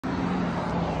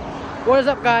What is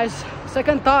up, guys?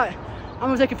 Second thought, I'm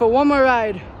gonna take you for one more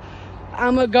ride.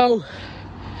 I'm gonna go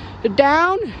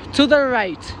down to the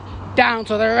right, down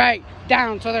to the right,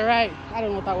 down to the right. I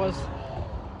don't know what that was.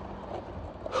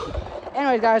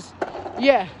 Anyways, guys,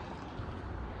 yeah,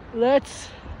 let's,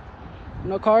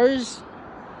 no cars,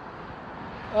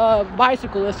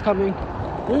 bicycle is coming.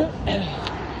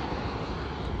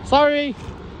 Sorry.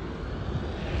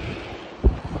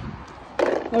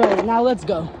 All right, now let's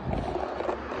go.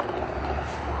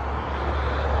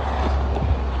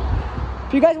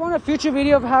 If you guys want a future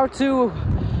video of how to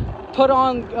put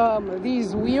on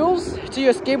these wheels to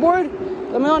your skateboard,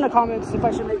 let me know in the comments if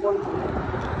I should make one.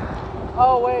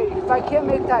 Oh wait, if I can't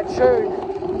make that turn,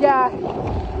 yeah,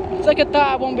 it's like a thought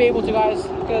I won't be able to, guys,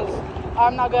 because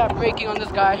I'm not good at braking on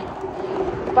this guy.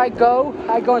 If I go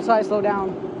until I slow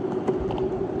down.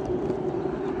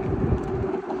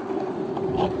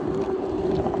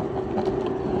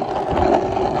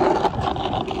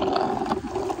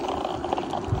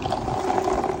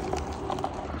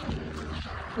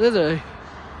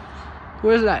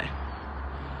 Where is that?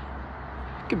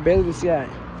 I can barely see that.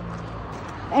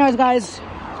 Anyways, guys,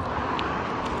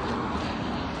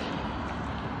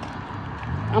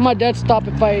 I'm a dead stop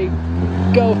if I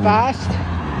go fast.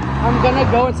 I'm gonna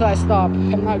go until I stop.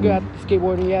 I'm not good at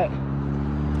skateboarding yet.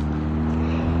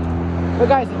 But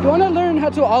guys, if you want to learn how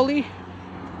to Ollie,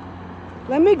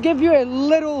 let me give you a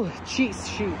little cheat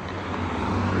sheet.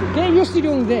 Get used to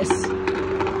doing this.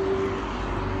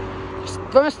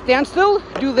 From a standstill,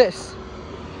 do this.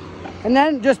 And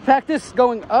then just practice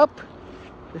going up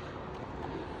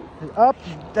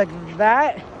like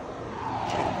that.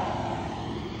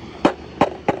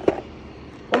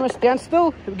 From a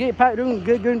standstill, get doing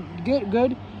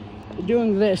good,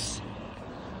 doing this.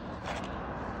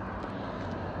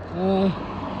 There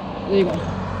you go.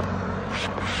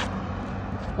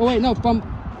 Oh wait, no, from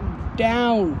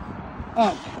down,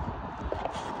 up.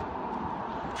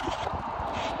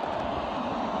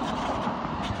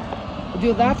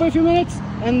 Do that for a few minutes,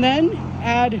 and then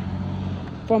add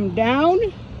from down,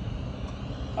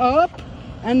 up,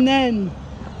 and then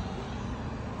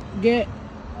get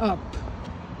up.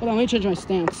 Hold on, let me change my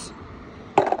stance.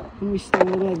 Let me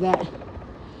stand like that.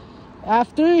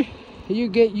 After you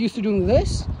get used to doing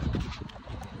this,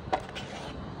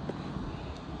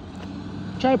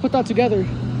 try to put that together.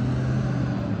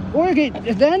 Or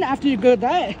then after you go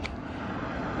that,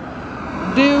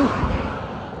 do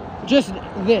just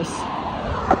this.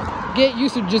 Get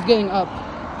used to just getting up.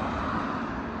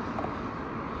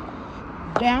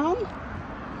 Down.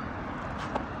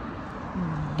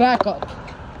 Back up.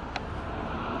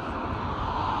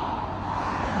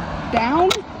 Down.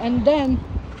 And then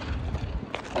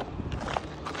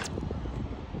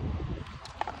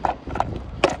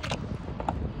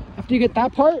after you get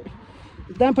that part,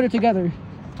 then put it together.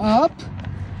 Up.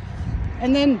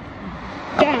 And then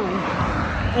down.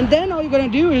 And then all you're going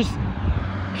to do is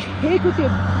take with your...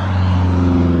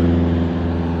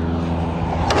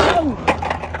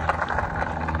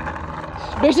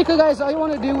 Basically, guys, all you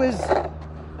want to do is,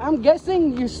 I'm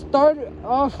guessing you start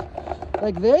off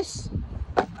like this.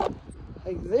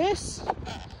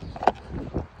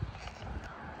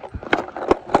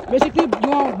 Basically, you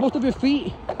want both of your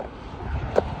feet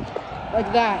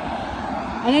like that.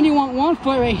 And then you want one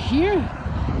foot right here.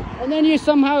 And then you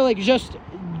somehow like just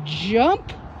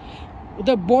jump.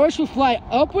 The board should fly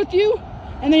up with you.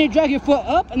 And then you drag your foot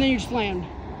up and then you just land.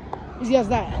 Easy as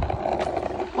that.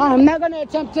 I'm not going to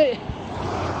attempt it.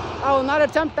 I will not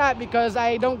attempt that because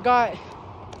I don't got,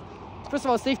 first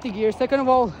of all, safety gear. Second of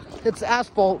all, it's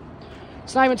asphalt.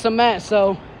 It's not even cement,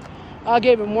 so I'll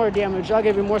give it more damage. I'll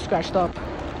give it more scratched up.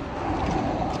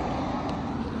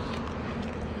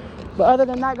 But other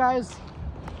than that, guys,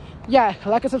 yeah,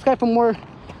 like and subscribe for more.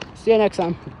 See you next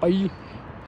time. Bye.